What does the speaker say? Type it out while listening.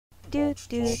Welcome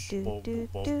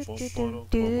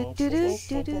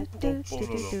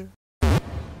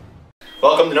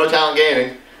to No Talent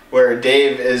Gaming, where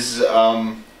Dave is,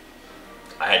 I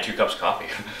had 2 cups of coffee.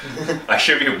 I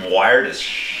should be wired as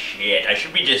shit. I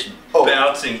should be just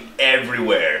bouncing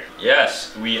everywhere.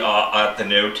 Yes, we are at the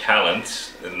No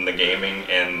Talent in the gaming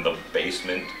and the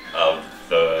basement of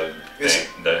the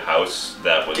house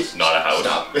that was not a house.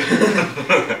 Stop.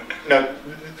 No,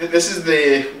 this is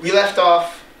the... We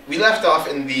left off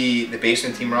in the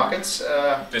basement Team Rockets.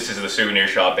 This is the souvenir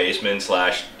shop basement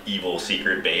 / evil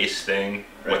secret base thing.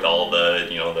 Right. With all the,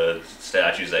 you know, the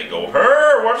statues that go,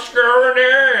 "Hey, what's going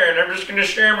on? I'm just gonna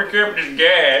share my cup of this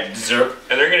gas, Zerp.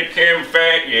 And they're gonna come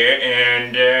fight you,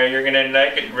 and you're gonna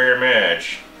like it very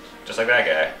much." Just like that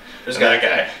guy. This and that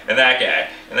guy. And that guy.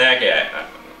 And that guy.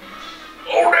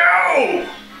 Oh no!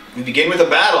 We begin with a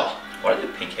battle. Why do they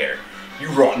have pink hair? You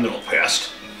rotten little pest.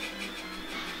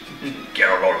 Get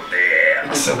out of there.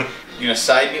 You gonna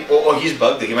side me? Oh, he's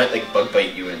bugged. He might like bug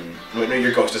bite you and... No,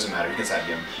 your ghost doesn't matter. You can side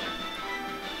him.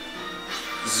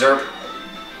 Zerp.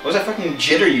 What was that fucking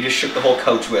jitter you just shook the whole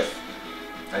couch with?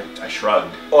 I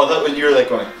shrugged. Oh, I thought when you were like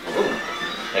going, ooh.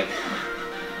 Like...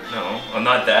 No, I'm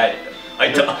not that.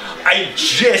 I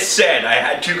just said I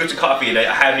had 2 cups of coffee and it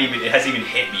hasn't even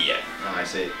hit me yet. Oh, I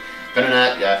see.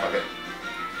 Benoit, yeah, fuck it.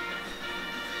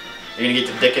 You're gonna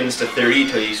get to Dickens to 30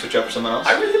 till you switch up for someone else?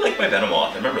 I really like my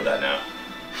Venomoth. I remember that now.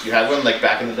 You had one like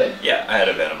back in the day? Yeah, I had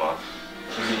a Venomoth.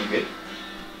 Was it any good?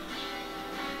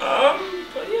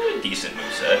 But he had a decent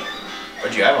moveset.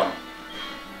 Where'd you have one?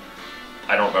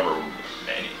 I don't remember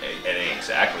anything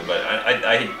exactly, but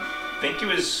I think it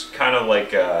was kind of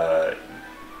like a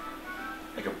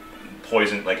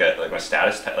poison, like my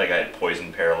status, like I had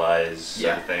poison, paralyzed,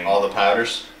 sort of thing. All the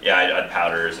powders. Yeah, I had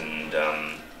powders and.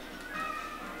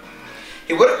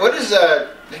 Hey, what does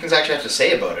Dickens actually have to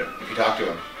say about it if you talk to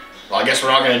him? Well, I guess we're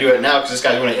not going to do it now because this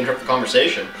guy's going to interrupt the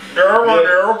conversation.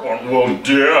 Well,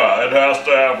 yeah, it has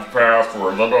to have a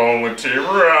password that only Team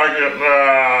Rocket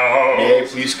knows. May I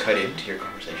please cut into your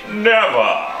conversation?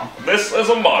 Never. This is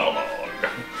a monologue.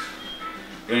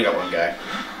 You only got one guy.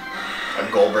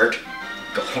 Goldbert.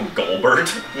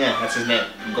 Goldbert? Yeah, that's his name.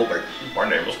 Goldbert. My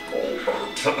name is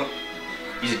Goldbert.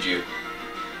 He's a Jew.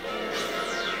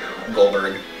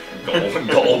 Goldberg. Goldberg.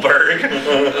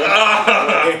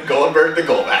 Goldberg the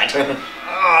Golbat.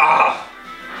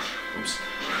 Oops.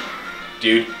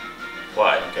 Dude.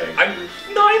 What? Okay. I'm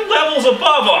 9 levels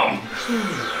above him.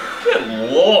 Good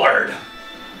lord.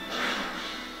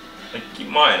 Like, keep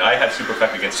in mind, I have super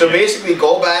effect against So basically,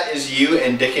 Golbat is you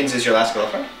and Dickens is your last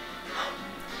girlfriend?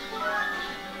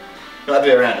 No, that'd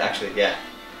be around, actually, yeah.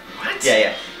 What?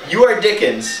 Yeah. You are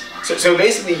Dickens. So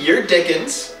basically, you're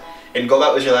Dickens. And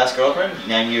Golbat was your last girlfriend?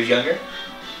 9 years younger?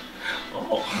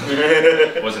 Oh.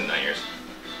 It wasn't 9 years.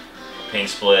 Pain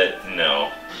split? No.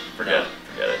 Forget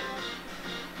it.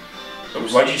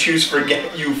 Oops. Why'd you choose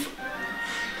forget you?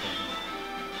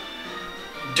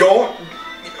 Don't.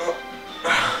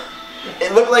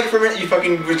 It looked like for a minute you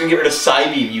fucking was gonna get rid of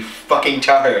Psybeam, you fucking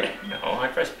tard. No, I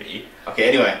pressed B. Okay,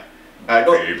 anyway.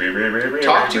 Go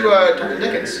talk to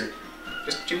Dickens.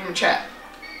 Just give him a chat.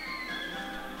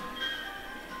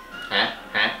 Huh?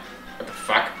 What the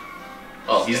fuck?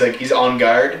 Oh, he's on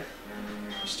guard.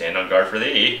 Stand on guard for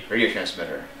thee. Radio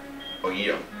transmitter. Oh,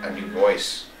 you don't. A new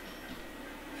voice.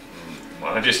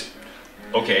 Well,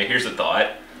 okay, here's the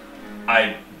thought.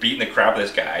 I've beaten the crap out of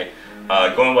this guy.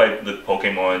 Going by the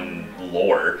Pokemon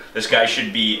lore, this guy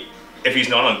should be, if he's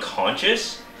not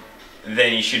unconscious,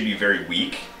 then he should be very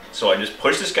weak. So I just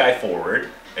push this guy forward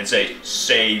and say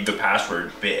the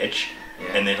password, bitch,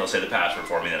 and then he'll say the password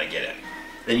for me, and then I get in.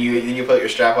 Then you put your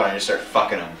strap on and just start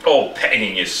fucking him. Oh,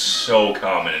 pegging is so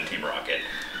common in Team Rocket.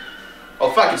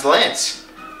 Oh fuck, it's Lance.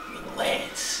 I mean,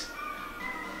 Lance.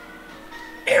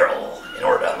 Errol, in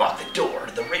order to unlock the door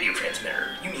to the radio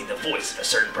transmitter, you need the voice of a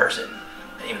certain person.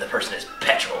 The name of the person is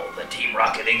Petrol, the Team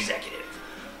Rocket executive.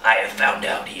 I have found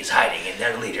out he is hiding in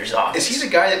their leader's office. Is he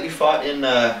the guy that we fought in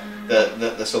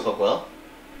the soap up well?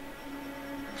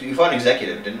 We fought an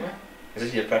executive, didn't we?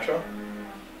 Is he a Petrol?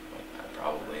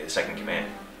 Probably the second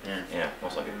command. Yeah,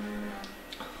 most likely.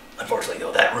 Unfortunately,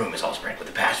 though, that room is all spread with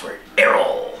the password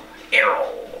Errol.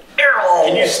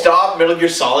 Can you stop Metal Gear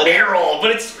Solid? Errol,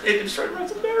 but it's right around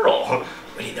the barrel.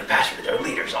 We need their password to their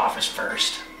leader's office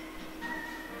first.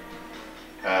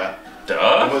 Duh.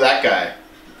 Who's that guy?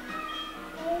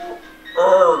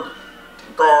 The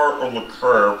guard on the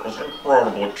curb was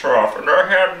incredibly tough, and I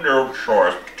had no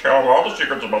choice but to tell him all the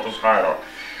secrets about this hideout.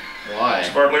 Why?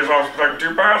 So my leader's office protected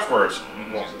 2 passwords.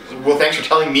 Well, thanks for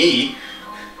telling me.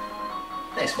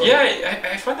 Nice. Yeah,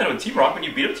 I find that with Team Rocket, when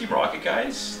you beat up Team Rocket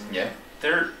guys, yeah,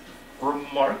 they're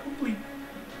remarkably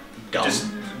Dumb. just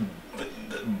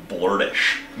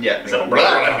blurtish. Yeah. Is that a word?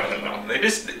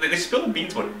 They spill the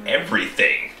beans about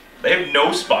everything. They have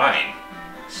no spine.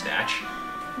 Snatch.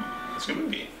 It's a good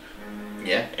movie.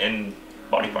 Yeah. And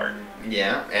body part.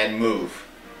 Yeah, and move.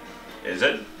 Is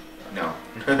it? No.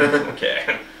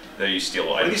 Okay. There you steal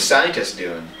What are items. these scientists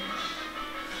doing?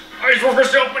 I was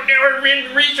focused on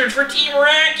doing research for Team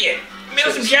Rocket.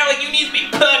 Milsom Jolly, you need to be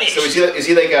punished. So is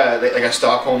he like a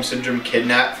Stockholm Syndrome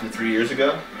kidnap from 3 years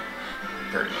ago?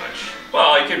 Pretty much.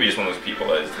 Well, he could be just one of those people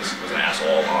that was an asshole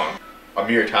all along. A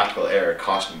mere tactical error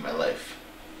cost me my life.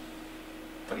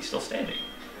 But he's still standing.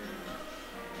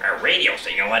 A radio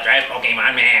signal that drives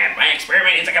Pokemon mad. My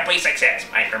experiment is a complete success.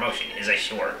 My promotion is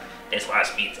assured. This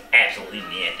loss means absolutely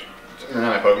nothing. Now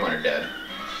my Pokemon are dead.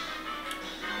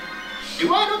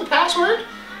 Do I know the password?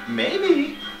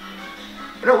 Maybe.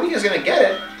 But no, Weekend's gonna get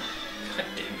it. God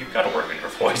damn, you've got to work on your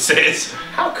voices.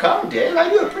 How come, Dave? I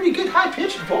do a pretty good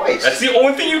high-pitched voice. That's the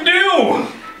only thing you do!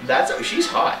 She's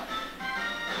hot.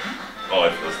 Oh,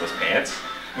 those pants?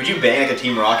 Would you bang like a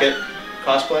Team Rocket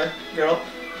cosplay girl?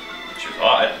 She's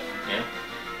hot. Yeah.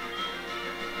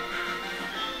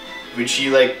 Would she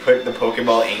like put the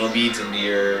Pokeball anal beads into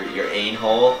your ain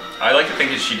hole? I like to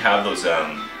think that she'd have those,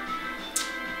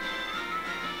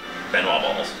 Benoit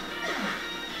balls.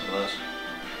 What are those?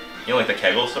 You know, like the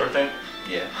Kegel sort of thing?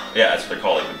 Yeah. Yeah, that's what they're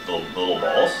called, like the little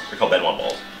balls. They're called Benoit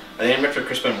balls. Are they named after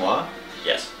Chris Benoit?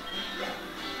 Yes.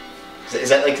 Is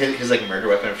that like his like murder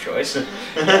weapon of choice?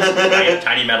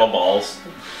 Tiny metal balls.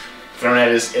 Thrown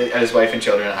at his wife and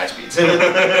children at high speeds.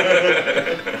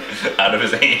 Out of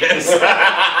his anus.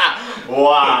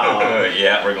 Wow.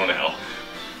 Yeah, we're going to hell.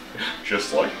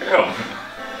 Just like him.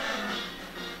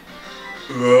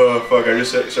 Fuck! I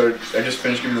just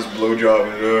finished giving this blowjob.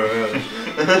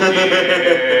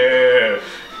 Yeah.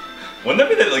 Wouldn't that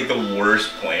be the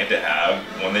worst plant to have?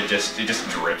 One that just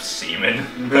drips semen.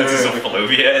 That's just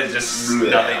effluvia. It's just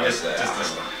nothing. Just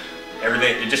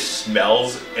everything. It just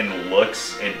smells and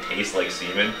looks and tastes like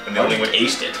semen. And the How only do you way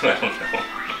taste it? I don't know.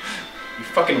 You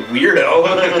fucking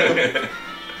weirdo.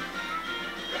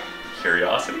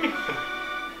 Curiosity.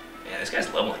 Yeah, this guy's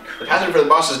leveling crazy. Hazard for the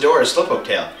boss's door is Slowpoke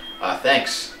Tail.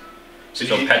 Thanks. So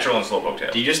petrol and slowpoke tail.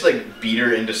 Do you just like beat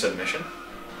her into submission?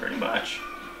 Pretty much.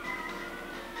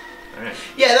 Alright.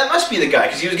 Yeah, that must be the guy,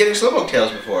 because he was getting Slowpoke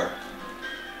Tails before.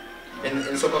 In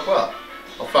Slowpoke Well.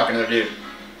 Oh fuck, another dude.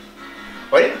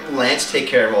 Why didn't Lance take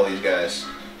care of all these guys?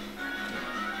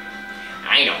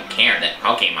 I don't care that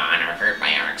Pokemon are hurt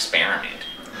by our experiment.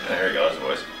 There he goes,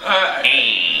 boys.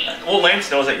 Hey. Well, Lance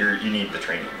knows that you need the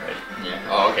training, right? Yeah.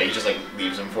 Oh, okay. He just like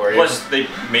leaves them for you. Plus,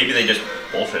 maybe they just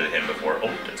bullshitted him before. Oh,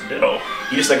 it's a Ditto.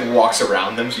 He just like walks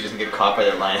around them so he doesn't get caught by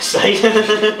their line of sight.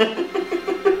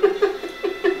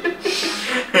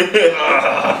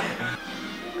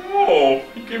 Oh,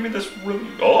 he gave me this really.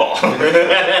 Oh.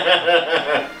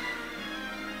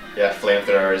 Yeah,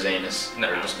 flamethrower his anus.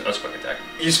 No, just a quick attack.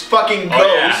 He's fucking ghost. Oh,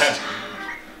 yeah.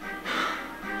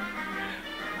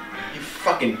 You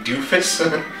fucking doofus.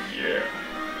 Yeah.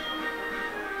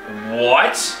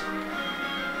 What?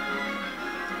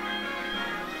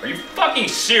 Are you fucking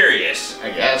serious?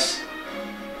 I guess.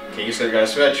 Okay, you still gotta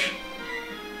switch.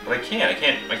 But I can't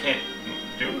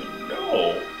do it.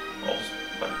 No. Oh,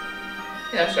 but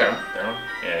Yeah, sure. down.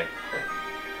 Yeah.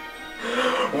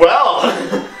 Well,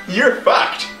 you're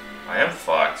fucked. I am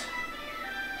fucked.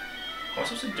 What am I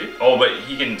supposed to do? Oh, but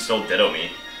he can still Ditto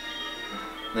me.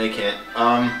 No, you can't.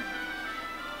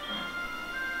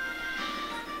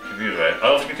 Confused, right?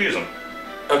 I'll confuse him.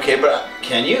 Okay, but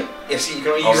can you? Yeah, see, you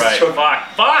can only use Alright, the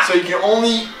fuck! So you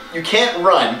can't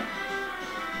run,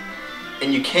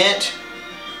 and you can't.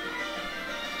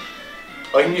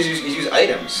 Oh, you can use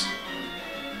items.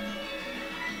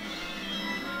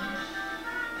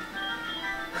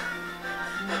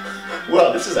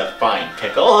 Well, this is a fine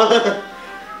pickle.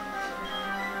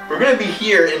 We're gonna be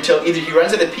here until either he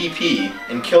runs out of PP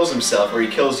and kills himself, or he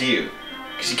kills you,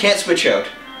 because you can't switch out,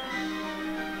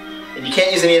 and you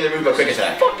can't use any other move but quick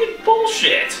attack. Fucking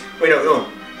bullshit! Wait, no.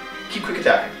 Keep quick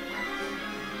attacking.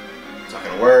 It's not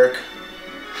gonna work.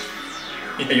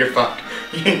 Yeah, you're fucked.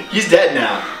 He's dead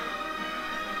now.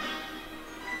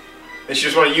 You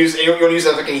just want to use. You want to use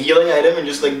that fucking healing item and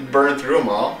just like burn through them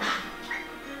all.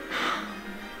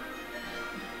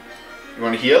 You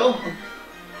want to heal?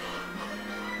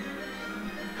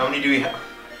 How many do we have?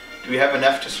 Do we have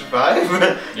enough to survive?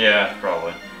 Yeah,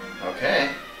 probably. Okay.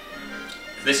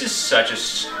 This is such a.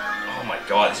 Oh my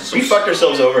god, this is so. We fucked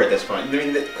ourselves over at this point. I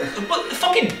mean, But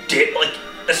fucking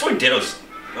that's why Ditto's.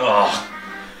 Oh,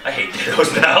 I hate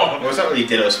Dittos now. well, it's not really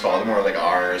Ditto's fault. More like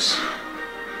ours.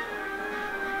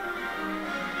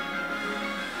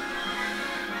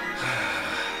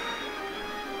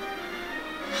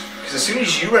 Because as soon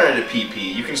as you run out of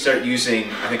PP, you can start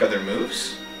using, I think, other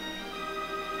moves.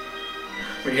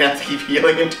 But you're gonna have to keep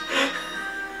healing it.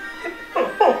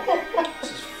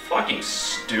 This is fucking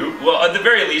stupid. Well, at the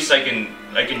very least, I can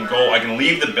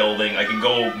leave the building. I can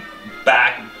go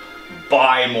back,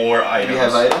 buy more items. Do you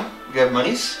have item? Do you have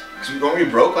monies? Because weren't we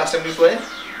broke last time we played?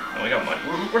 No, we got money.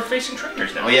 We're facing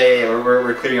trainers now. Oh yeah.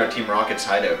 We're clearing out Team Rocket's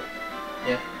hideout.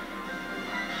 Yeah.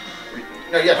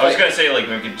 No, yeah. I was gonna say like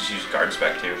maybe we could just use guard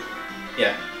spec too.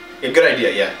 Yeah. Good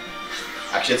idea. Yeah.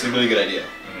 Actually, that's a really good idea.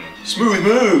 Smooth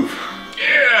move.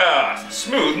 Yeah,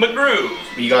 smooth McGroove.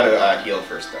 But you gotta heal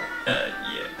first though.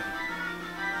 Yeah.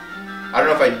 I don't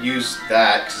know if I'd use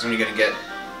that because it's only gonna get,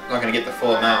 not gonna get the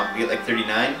full amount. You get like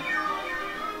 39.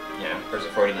 Yeah. Or is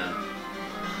it 49?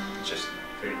 It's just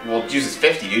 30. Well, use is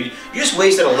 50, dude. You just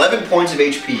wasted 11 points of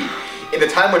HP in the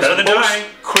time when better it's than most dying.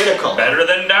 critical. Better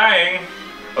than dying.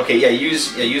 Okay, yeah,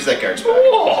 use that guard spec.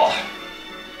 Oh.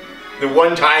 The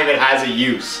one time it has a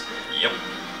use. Yep.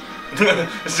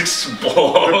 This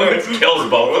explodes, kills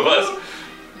both of us.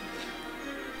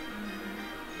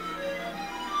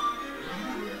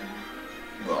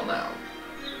 Well, now.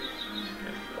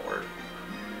 Good lord.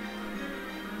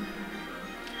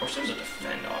 Of course, there's a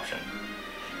defend option.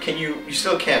 Can you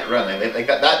still can't run like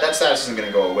that status isn't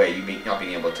gonna go away. Not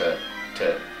being able to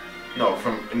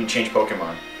change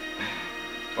Pokemon.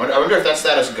 I wonder if that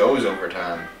status goes over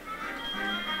time.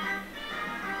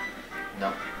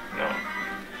 No. No.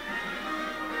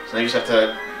 So now you just have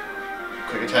to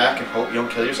quick attack and hope you don't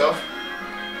kill yourself.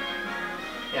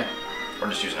 Yeah. Or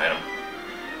just use an item.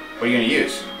 What are you gonna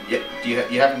use?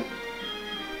 You haven't.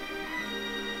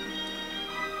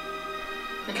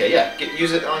 Okay, yeah.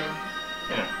 Use it on.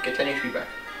 Yeah. Get 10 HP back.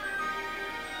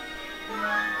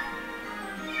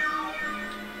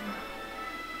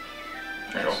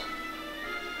 There you go.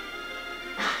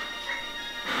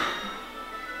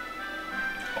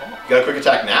 You got a quick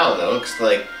attack now, though. Looks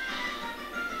like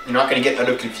you're not going to get out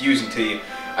of confuse until you.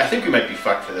 I think we might be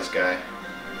fucked for this guy.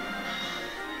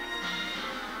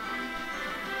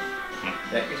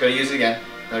 Yeah, you gotta use it again.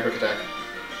 Another quick attack.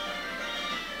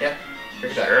 Yeah,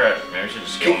 quick attack. Sure, maybe we should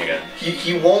just kill him again.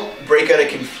 He won't break out of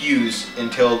confuse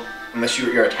unless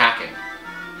you're attacking.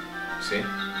 See?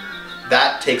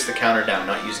 That takes the counter down,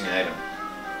 not using an item.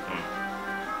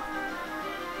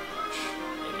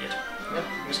 Idiot. Yep,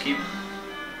 just keep.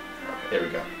 There we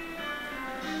go.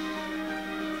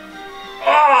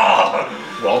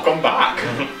 Oh! Welcome back.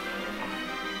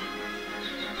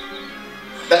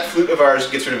 That flute of ours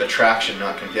gets rid of attraction,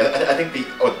 not confuse. I think the...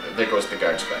 Oh, there goes the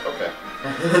guard spec. Okay.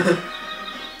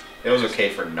 It was okay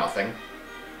for nothing.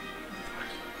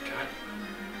 God.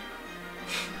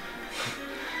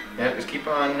 Yeah, just keep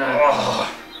on...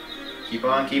 keep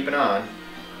on keeping on.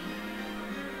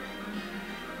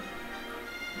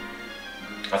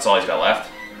 That's all he's got left.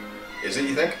 Is it,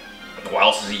 you think? Why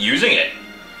else is he using it?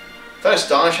 I thought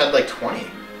Astonish had like 20.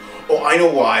 Oh, I know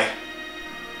why.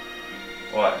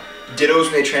 What?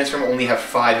 Dittos may transform only have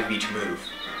 5 of each move.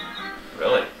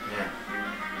 Really? Yeah.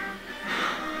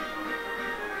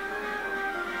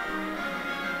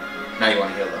 Now you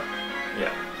want to heal though.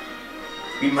 Yeah.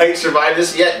 We might survive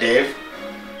this yet, Dave.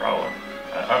 Probably.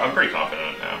 I'm pretty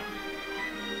confident now.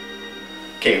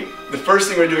 Okay, the first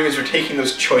thing we're doing is we're taking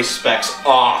those choice specs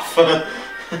off.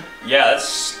 Yeah,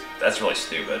 that's really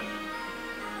stupid.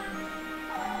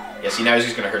 Yeah, see, now he's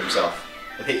just gonna hurt himself.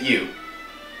 He'll hit you.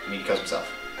 And he kills himself.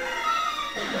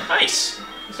 Nice.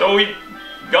 So we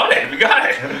got it. We got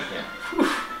it. Yeah. Whew.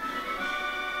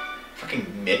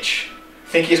 Fucking Mitch. I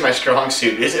think he's my strong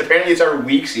suit. Apparently it's our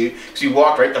weak suit, because we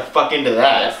walked right the fuck into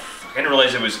that. I didn't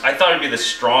realize it was. I thought it'd be the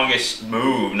strongest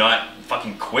move, not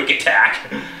fucking quick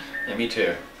attack. Yeah, me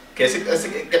too. Okay, let's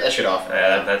get that shit off.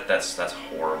 Yeah, that's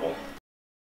horrible.